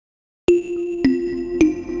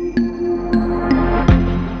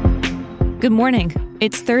Good morning.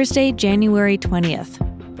 It's Thursday, January 20th.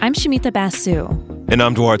 I'm Shamita Basu. And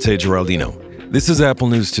I'm Duarte Geraldino. This is Apple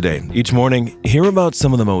News Today. Each morning, hear about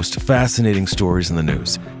some of the most fascinating stories in the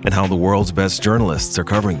news and how the world's best journalists are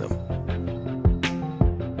covering them.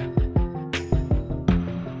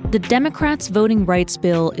 The Democrats' voting rights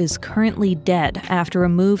bill is currently dead after a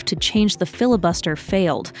move to change the filibuster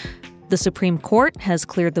failed. The Supreme Court has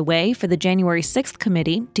cleared the way for the January 6th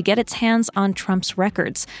committee to get its hands on Trump's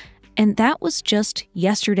records. And that was just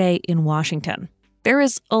yesterday in Washington. There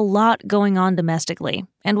is a lot going on domestically,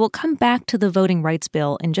 and we'll come back to the voting rights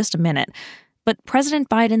bill in just a minute. But President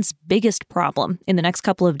Biden's biggest problem in the next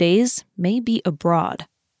couple of days may be abroad.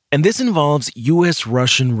 And this involves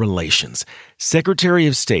U.S.-Russian relations. Secretary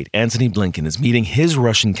of State Antony Blinken is meeting his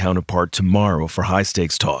Russian counterpart tomorrow for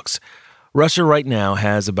high-stakes talks. Russia right now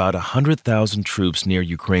has about 100,000 troops near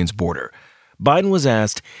Ukraine's border. Biden was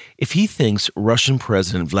asked if he thinks Russian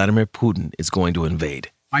President Vladimir Putin is going to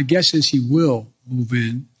invade. My guess is he will move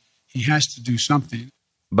in. He has to do something.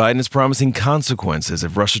 Biden is promising consequences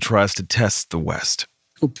if Russia tries to test the West.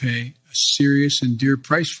 He'll pay a serious and dear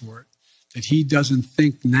price for it that he doesn't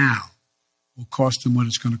think now will cost him what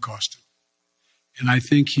it's going to cost him. And I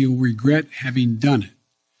think he'll regret having done it.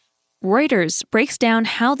 Reuters breaks down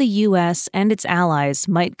how the U.S. and its allies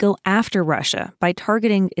might go after Russia by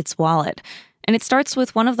targeting its wallet. And it starts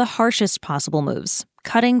with one of the harshest possible moves,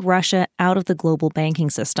 cutting Russia out of the global banking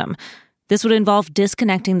system. This would involve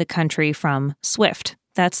disconnecting the country from SWIFT.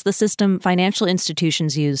 That's the system financial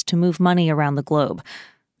institutions use to move money around the globe.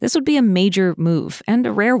 This would be a major move and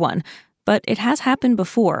a rare one, but it has happened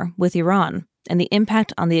before with Iran, and the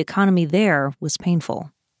impact on the economy there was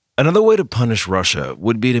painful. Another way to punish Russia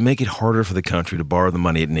would be to make it harder for the country to borrow the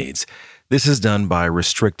money it needs. This is done by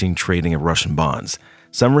restricting trading of Russian bonds.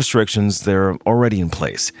 Some restrictions, they're already in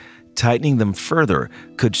place. Tightening them further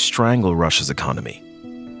could strangle Russia's economy.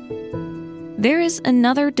 There is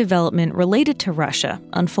another development related to Russia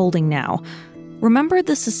unfolding now. Remember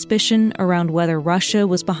the suspicion around whether Russia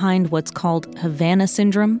was behind what's called Havana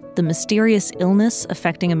syndrome, the mysterious illness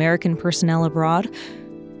affecting American personnel abroad?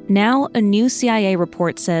 Now, a new CIA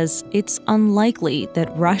report says it's unlikely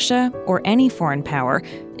that Russia or any foreign power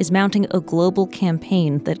is mounting a global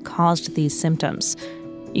campaign that caused these symptoms.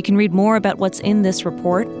 You can read more about what's in this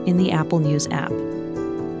report in the Apple News app.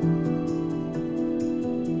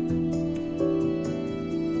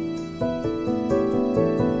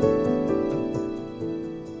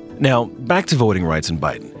 Now, back to voting rights and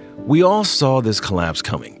Biden. We all saw this collapse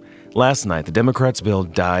coming. Last night, the Democrats' bill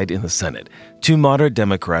died in the Senate. Two moderate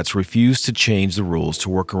Democrats refused to change the rules to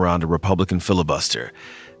work around a Republican filibuster.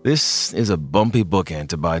 This is a bumpy bookend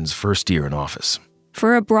to Biden's first year in office.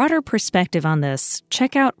 For a broader perspective on this,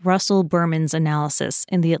 check out Russell Berman's analysis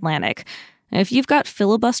in The Atlantic. If you've got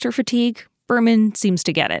filibuster fatigue, Berman seems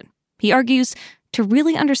to get it. He argues to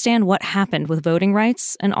really understand what happened with voting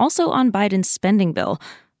rights and also on Biden's spending bill,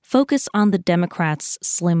 focus on the Democrats'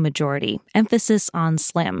 slim majority, emphasis on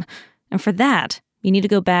slim. And for that, you need to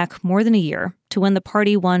go back more than a year to when the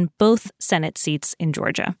party won both Senate seats in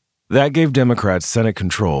Georgia. That gave Democrats Senate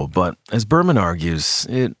control, but as Berman argues,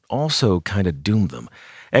 it also kind of doomed them.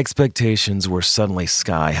 Expectations were suddenly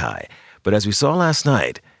sky high, but as we saw last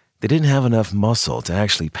night, they didn't have enough muscle to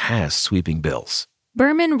actually pass sweeping bills.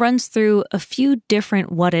 Berman runs through a few different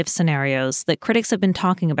what-if scenarios that critics have been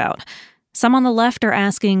talking about. Some on the left are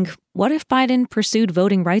asking, what if Biden pursued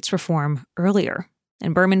voting rights reform earlier?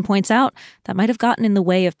 And Berman points out that might have gotten in the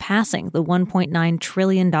way of passing the $1.9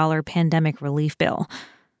 trillion pandemic relief bill.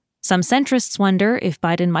 Some centrists wonder if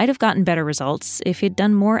Biden might have gotten better results if he'd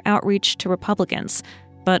done more outreach to Republicans.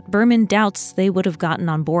 But Berman doubts they would have gotten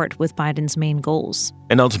on board with Biden's main goals.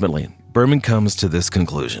 And ultimately, Berman comes to this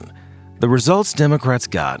conclusion. The results Democrats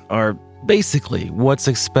got are basically what's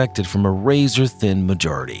expected from a razor-thin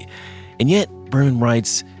majority. And yet, Berman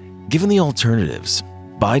writes, given the alternatives,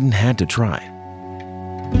 Biden had to try.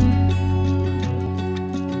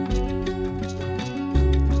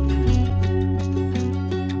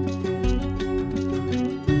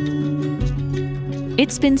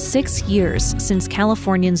 It's been 6 years since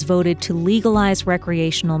Californians voted to legalize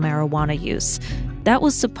recreational marijuana use. That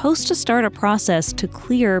was supposed to start a process to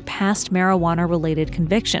clear past marijuana-related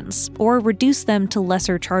convictions or reduce them to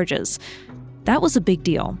lesser charges. That was a big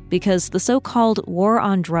deal because the so-called war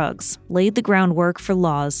on drugs laid the groundwork for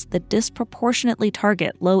laws that disproportionately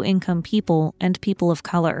target low-income people and people of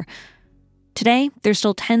color. Today, there's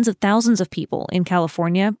still tens of thousands of people in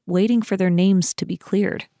California waiting for their names to be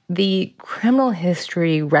cleared. The criminal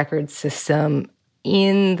history record system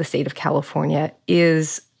in the state of California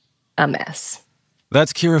is a mess.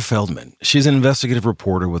 That's Kira Feldman. She's an investigative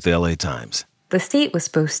reporter with the LA Times. The state was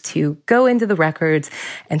supposed to go into the records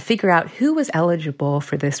and figure out who was eligible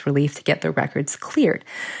for this relief to get their records cleared.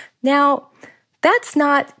 Now, that's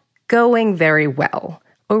not going very well.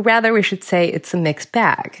 Or rather, we should say it's a mixed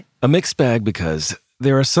bag. A mixed bag because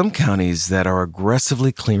there are some counties that are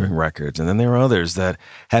aggressively clearing records, and then there are others that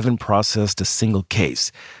haven't processed a single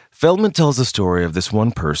case. Feldman tells the story of this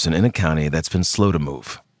one person in a county that's been slow to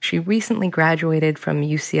move. She recently graduated from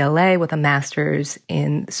UCLA with a master's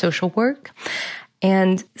in social work.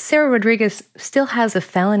 And Sarah Rodriguez still has a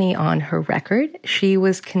felony on her record. She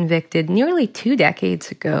was convicted nearly 2 decades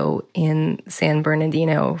ago in San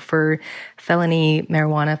Bernardino for felony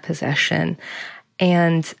marijuana possession.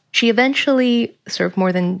 And she eventually served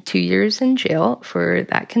more than 2 years in jail for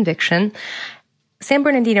that conviction. San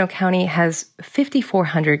Bernardino County has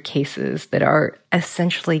 5,400 cases that are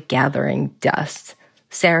essentially gathering dust.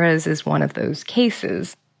 Sarah's is one of those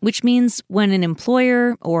cases. Which means when an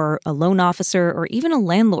employer or a loan officer or even a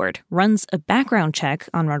landlord runs a background check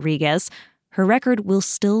on Rodriguez, her record will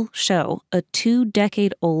still show a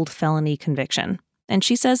 2-decade-old felony conviction. And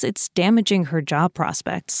she says it's damaging her job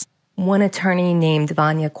prospects. One attorney named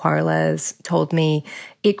Vanya Quarles told me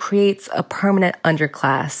it creates a permanent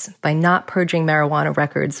underclass. By not purging marijuana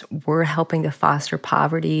records, we're helping to foster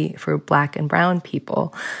poverty for Black and brown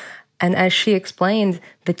people. And as she explained,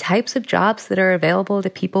 the types of jobs that are available to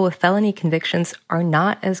people with felony convictions are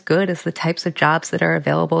not as good as the types of jobs that are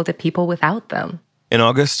available to people without them. In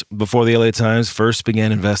August, before the LA Times first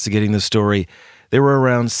began investigating the story, there were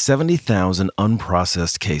around 70,000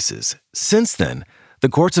 unprocessed cases. Since then, the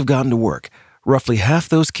courts have gotten to work. Roughly half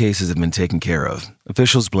those cases have been taken care of.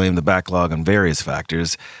 Officials blame the backlog on various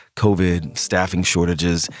factors: COVID, staffing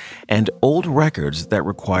shortages, and old records that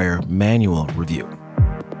require manual review.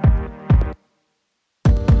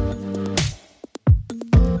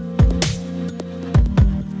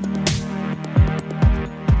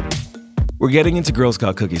 We're getting into Girl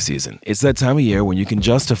Scout cookie season. It's that time of year when you can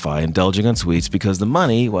justify indulging on sweets because the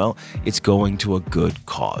money, well, it's going to a good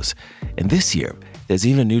cause. And this year, there's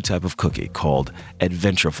even a new type of cookie called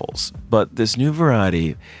Adventurefuls. But this new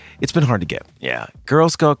variety, it's been hard to get. Yeah, Girl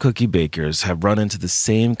Scout cookie bakers have run into the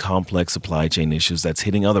same complex supply chain issues that's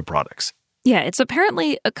hitting other products. Yeah, it's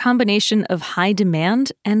apparently a combination of high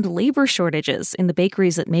demand and labor shortages in the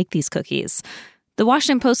bakeries that make these cookies. The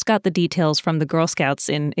Washington Post got the details from the Girl Scouts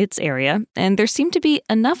in its area, and there seemed to be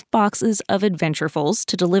enough boxes of Adventurefuls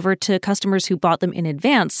to deliver to customers who bought them in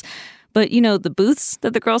advance. But, the booths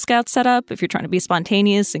that the Girl Scouts set up, if you're trying to be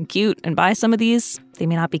spontaneous and cute and buy some of these, they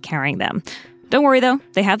may not be carrying them. Don't worry, though.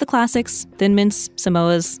 They have the classics, Thin Mints,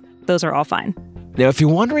 Samoas. Those are all fine. Now, if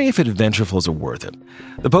you're wondering if Adventurefuls are worth it,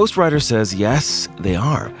 the Post writer says yes, they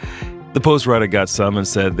are. The Post writer got some and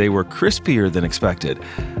said they were crispier than expected.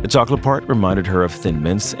 The chocolate part reminded her of Thin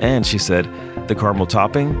Mints, and she said the caramel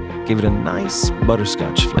topping gave it a nice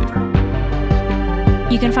butterscotch flavor.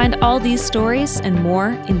 You can find all these stories and more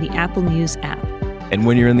in the Apple News app. And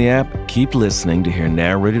when you're in the app, keep listening to hear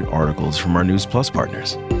narrated articles from our News Plus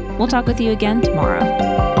partners. We'll talk with you again tomorrow.